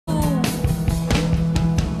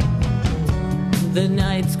The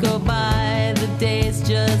nights go by, the days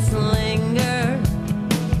just linger.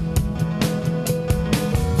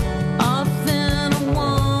 Often I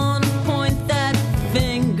want to point that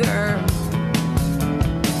finger.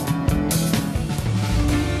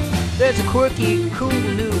 There's a quirky, cool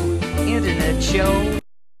new internet show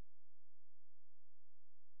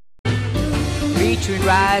featuring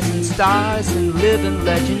rising stars and living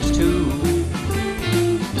legends too.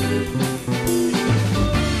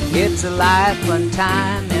 It's a live fun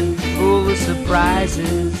time and full of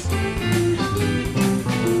surprises.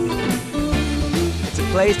 It's a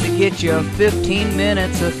place to get your 15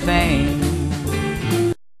 minutes of fame.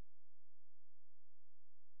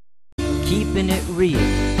 Keeping it real.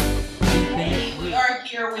 We are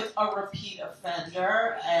here with a repeat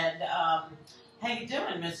offender, and how you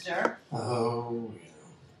doing, mister? Oh,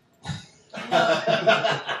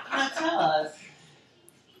 Now tell us.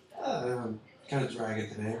 Kind of dragging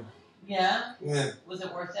today. Yeah? Yeah. Was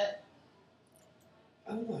it worth it?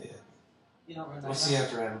 I don't know yet. You don't remember? We'll see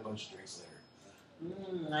after I have a bunch of drinks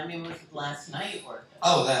later. I mean, was it last night worth it?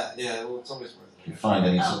 Oh, that. Yeah, well, it's always worth it. Did you find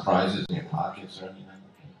any surprises in your pockets or anything?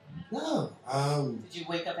 No. Did you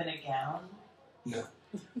wake up in a gown? No.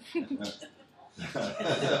 I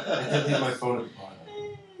did leave my phone at the bottom.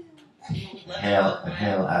 A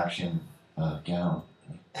hail action gown.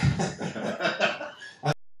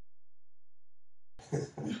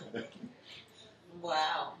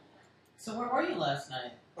 Wow. So where were you last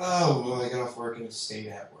night? Oh, well, I got off work and stayed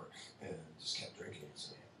at work and just kept drinking.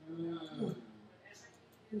 So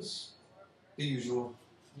it was the usual.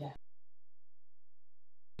 Yeah.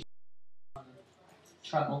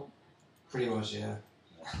 Trouble. Pretty much, yeah.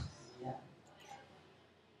 Yeah.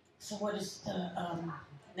 So what is the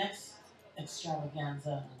next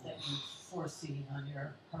extravaganza that you foresee on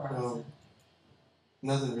your horizon?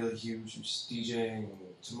 Nothing really huge. I'm just DJing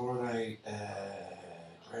tomorrow night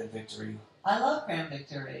at Grand Victory. I love Grand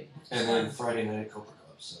Victory. And then Friday night at Copper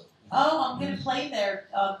Club. So. Oh, I'm going to play there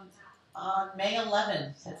on May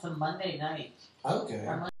 11th. It's a Monday night. Okay.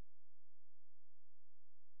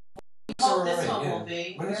 This one will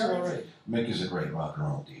be. Really? MiCk is a great rock and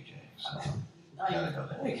roll DJ, so gotta go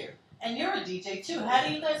there. Thank you. And you're a DJ too. How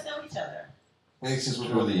do you guys know each other? I think since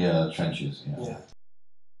Through the trenches, yeah.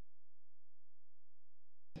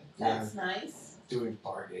 That's nice. Doing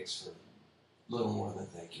bar gigs for a little more than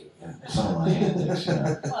thank you. Yeah. Some of my antics,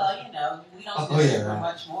 yeah. Well, you know, we don't do it for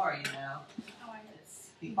much more, you know. It's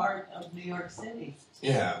the art of New York City.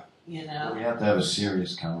 Yeah. You know? We have to have a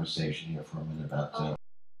serious conversation here for a minute about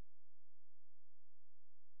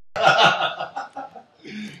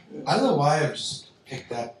I don't know why I've just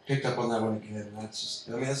picked up on that one again. And that's just,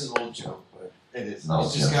 I mean, that's an old joke, but it is.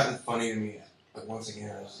 It's just gotten funny to me. But once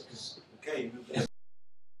again, I was okay.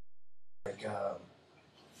 Like,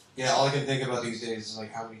 yeah, all I can think about these days is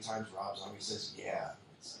like how many times Rob Zombie says "yeah"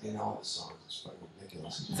 in all his songs. It's fucking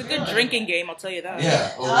ridiculous. It's a good drinking game, I'll tell you that.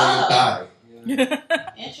 Yeah, or you'll die. Yeah.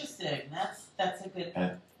 Interesting. That's a good.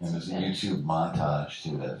 And there's a YouTube montage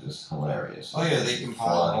too that's just hilarious. Oh yeah, they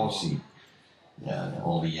compile all of them. Yeah,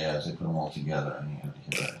 all the yeahs, they put them all together, and you have to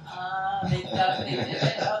hear that. They did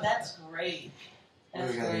it. Oh, that's great.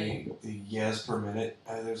 That's we got great. the yes per minute.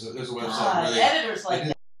 There's a website God, where they editors like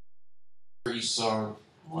that. For each song.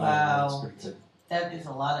 Wow, that is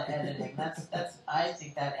a lot of editing. That's. I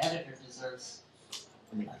think that editor deserves.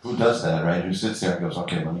 I mean, who does that, right? Who sits there and goes,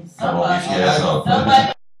 "Okay, let me cut all these Somebody. yeahs off."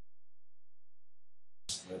 Somebody.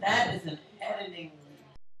 That is an editing.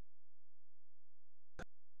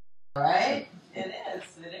 Right? It is.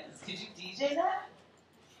 It is. Could you DJ that?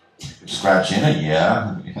 Scratch in it,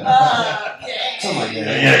 yeah. Yeah. Something like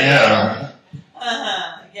that. Yeah.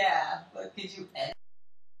 Yeah. But could you edit?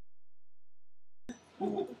 You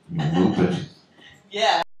loop it.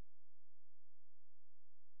 Yeah.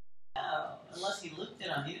 No, unless he looped it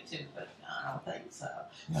on YouTube, but I don't think so.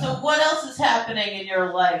 Yeah. So what else is happening in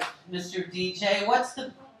your life, Mr. DJ? What's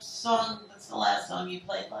the song? That's the last song you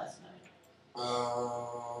played last night.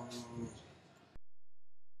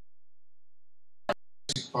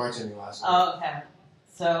 Bartending last night. Oh, okay.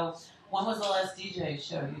 So when was the last DJ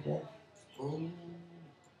show you did?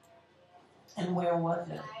 And where was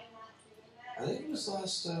it? I think it was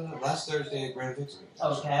last Thursday at Grand Victory.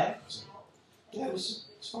 Okay. So, yeah, it was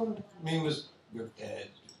fun. I mean, we were dead.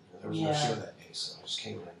 There was no show that day, so I just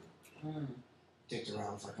came in, dicked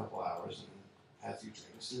around for a couple hours, and had a few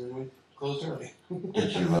drinks, and then we closed early.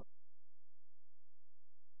 Did you?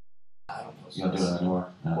 I don't know. You don't do it anymore?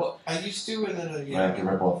 No. Well, I used to, and then I can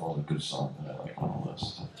rip off all the good songs that I like on the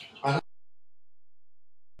list.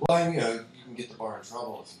 Well, you know, you can get the bar in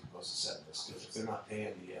trouble if you post a set list, because if they're not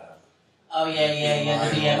paying Oh yeah,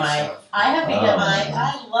 the BMI. Stuff. I have BMI. Oh.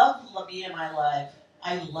 I love the BMI Live.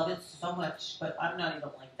 I love it so much, but I'm not even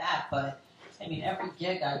like that. But I mean, every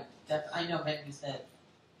gig I know venues that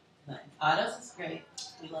Autos is great.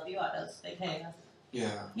 We love you, Autos. They pay us.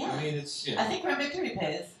 Yeah. Yeah. I mean, it's I think Grand Victory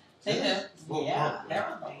pays. They do. Well, Yeah, they're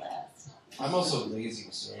on the list. I'm also lazy,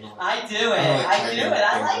 so I do it. I do it.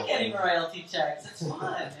 I like getting royalty checks. It's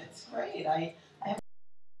fun. It's great. I have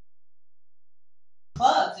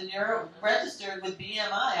clubs, and you're registered with BMI.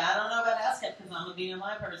 I don't know about ASCAP because I'm a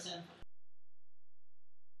BMI person.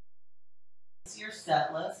 It's your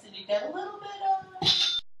set list, and you get a little bit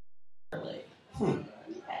of early.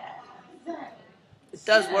 Yeah, exactly. It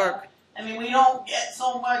does work. I mean, we don't get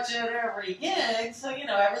so much at every gig, so every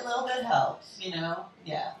little bit helps.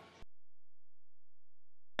 Yeah.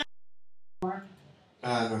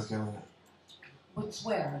 North Carolina. What's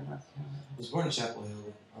where in North Carolina? I was born in Chapel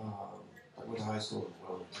Hill. I went to high school in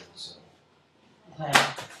Wilmington, so. Okay.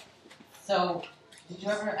 So, did you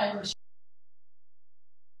ever? I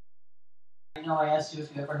know I asked you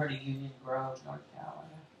if you ever heard of Union Grove, North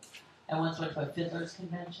Carolina. I once went to a fiddlers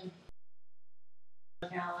convention.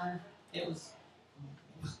 North Carolina. It was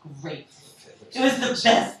great. It was the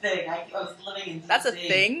best thing. I was living in DC. That's a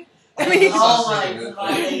thing? Oh my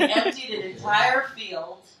God. They emptied an entire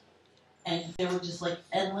field, and there were just like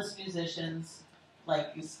endless musicians,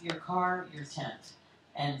 like your car, your tent,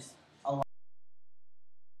 and a lot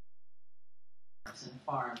of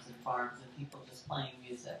farms and people just playing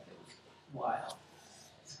music. It was wild.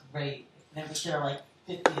 It's great. And it was their like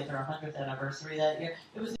 50th or 100th anniversary that year.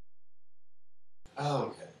 It was. Oh,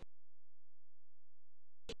 okay.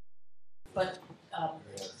 But Very out of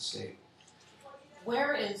the state.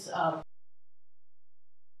 where is Are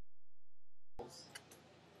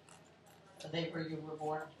they where you were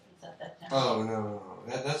born? Is that town? Oh no.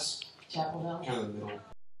 That's Chapel Hill. kind of the middle.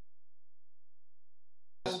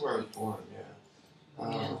 That's where I was born. Yeah.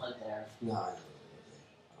 You didn't live there. No, I never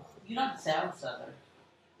You don't sound Southern.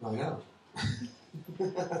 lived there. I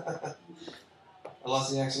know. I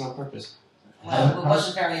lost the accent on purpose. Well, it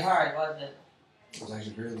wasn't very hard, was it? It was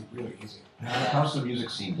actually really, really easy. How's the music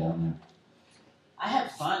scene down I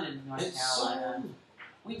had fun in North It's Carolina.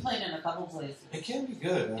 We played in a couple places. It can be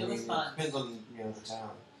good. It was fun. It depends on the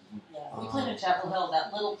town. Yeah. We played in Chapel Hill,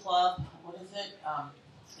 that little club. What is it?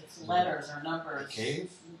 It's letters or numbers. The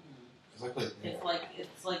Cave? Mm-hmm. 'Cause I played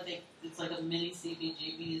there. It's like a mini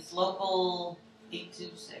CBGB's local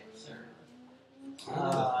 826 or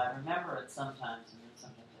I remember it sometimes and then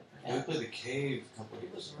sometimes I Yeah, we forget. played the Cave a couple of It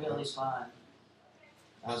years was ago. really fun.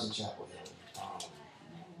 I was in Chapel Hill.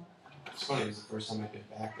 It's funny, it was the first time I've been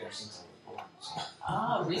back there since I was born. So.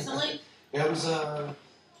 Oh, recently? Yeah, it was, it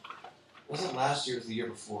wasn't last year, it was the year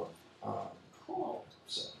before. Cool.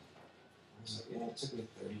 So, I was like, yeah, it took me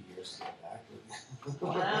 30 years to get back.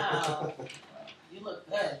 Wow. You look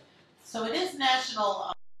good. So it is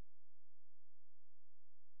National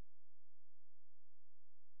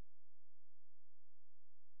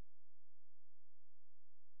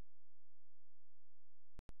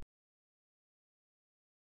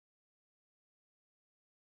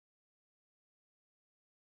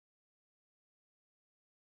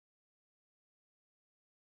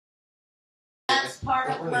that's part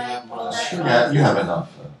Don't of really have well, much. that's there? fine. You have enough.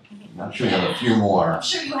 I'm sure you have a few more. I'm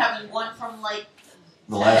sure you haven't one from like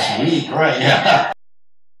The last today. week, right? Yeah.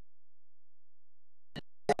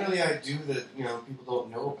 Really, I do that, people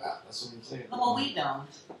don't know about. That's what I'm saying. Well, we don't.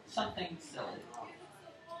 Something silly.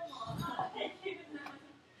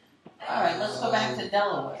 All right, let's go back to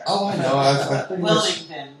Delaware. Oh, I know. I've pretty much,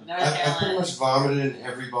 Wilmington, North I've pretty Carolina. much vomited in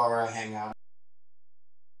every bar I hang out.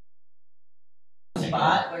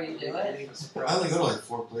 Spot where you do it. I only go to like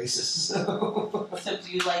 4 places, so. So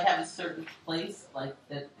do you like have a certain place like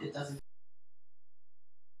that it doesn't?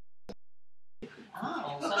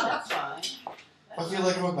 Oh, so that's fine. I feel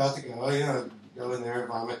like I'm about to go, go in there,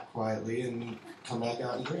 vomit quietly, and come back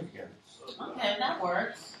out and drink again. Okay, that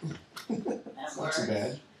works. That It's not works. too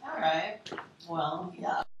bad. All right. Well,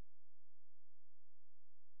 yeah.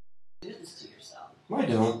 Do this to yourself. No, I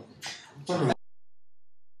don't. I'm talking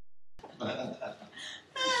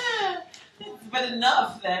But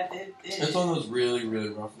enough that it's on those really, really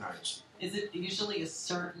rough nights. Is it usually a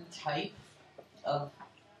certain type of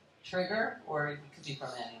trigger, or it could be from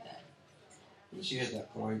anything? Once you hit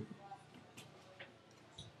that point,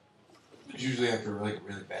 it's usually after like a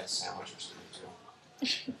really bad sandwich or something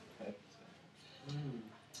too.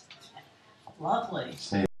 Lovely.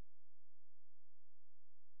 Stay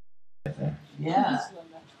there. Yeah.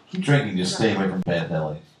 Keep drinking, just stay away from bad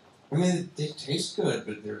delis. I mean, they taste good,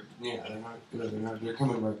 but they're not good. They're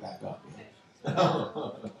coming right back up.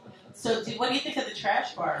 So, what do you think of the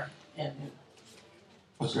trash bar?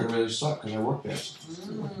 It's gonna really suck because I work there.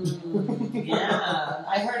 Yeah,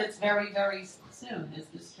 I heard it's very, very soon. Is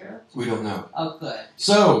this true? We don't know. Oh, good.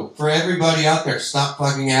 So, for everybody out there, stop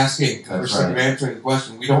fucking asking. We're That's sick right. of answering the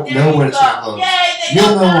question. We don't There know you when it's go. gonna close. Yay, they You'll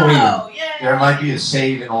don't know when we know. do. Yay. There might be a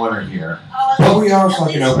save in order here. Oh, But we are at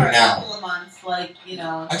fucking least open for a now. couple of months, like, you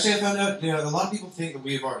know. Actually, I found out, a lot of people think that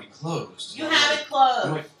we have already closed. You haven't closed.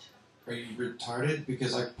 I'm like, are you retarded?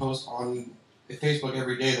 Because I post on Facebook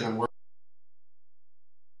every day that I'm working.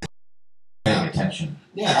 Paying attention.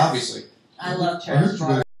 Yeah, obviously. I love trash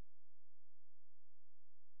bar.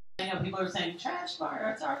 I know people are saying trash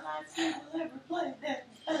bar. It's our last game we'll ever play.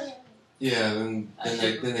 Yeah, then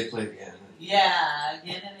they play again. Yeah,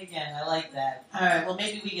 again and again. I like that. All right. Well,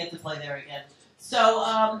 maybe we get to play there again. So,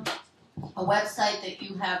 a website that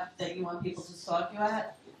you have that you want people to stalk you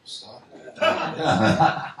at? Stop.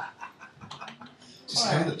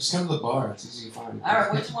 Just come to the bar. It's easy to find. All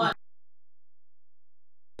right. Which one?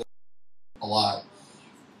 A lot.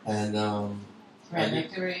 And Grand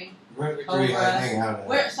Victory. Grand Victory, I Cobra. hang out at.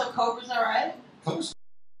 Where? So Cobra's all right. Cobra's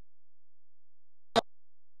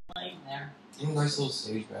Playing there. a nice little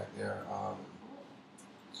stage back there.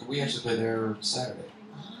 We actually play there Saturday.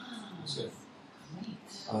 Ah, It's good. great.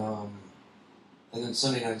 And then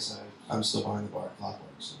Sunday nights, I'm still behind the bar at Clockwork.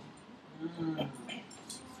 So. Mm.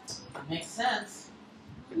 Makes sense.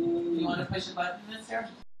 You want to push a button, mister?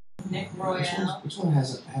 Nick RoYaLe. Which one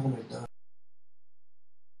haven't I done?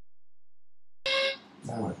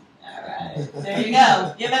 That one. All right. There you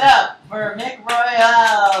go. Give it up for MiCk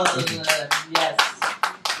RoYaLe. Yes.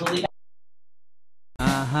 We'll leave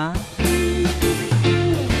Uh-huh.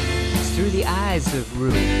 It's through the eyes of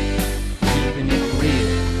Rue. Keeping it real.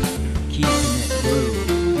 Keeping it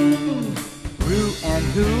Rue. Rue and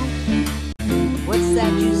who? What's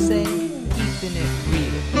that you say? Keeping it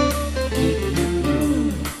real. Keeping it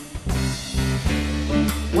Rue.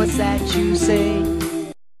 What's that you say?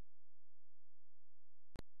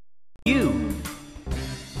 You.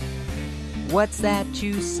 What's that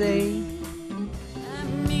you say?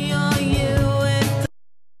 Me or you, and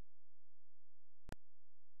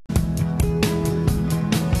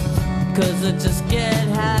 'cause I just get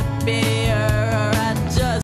happy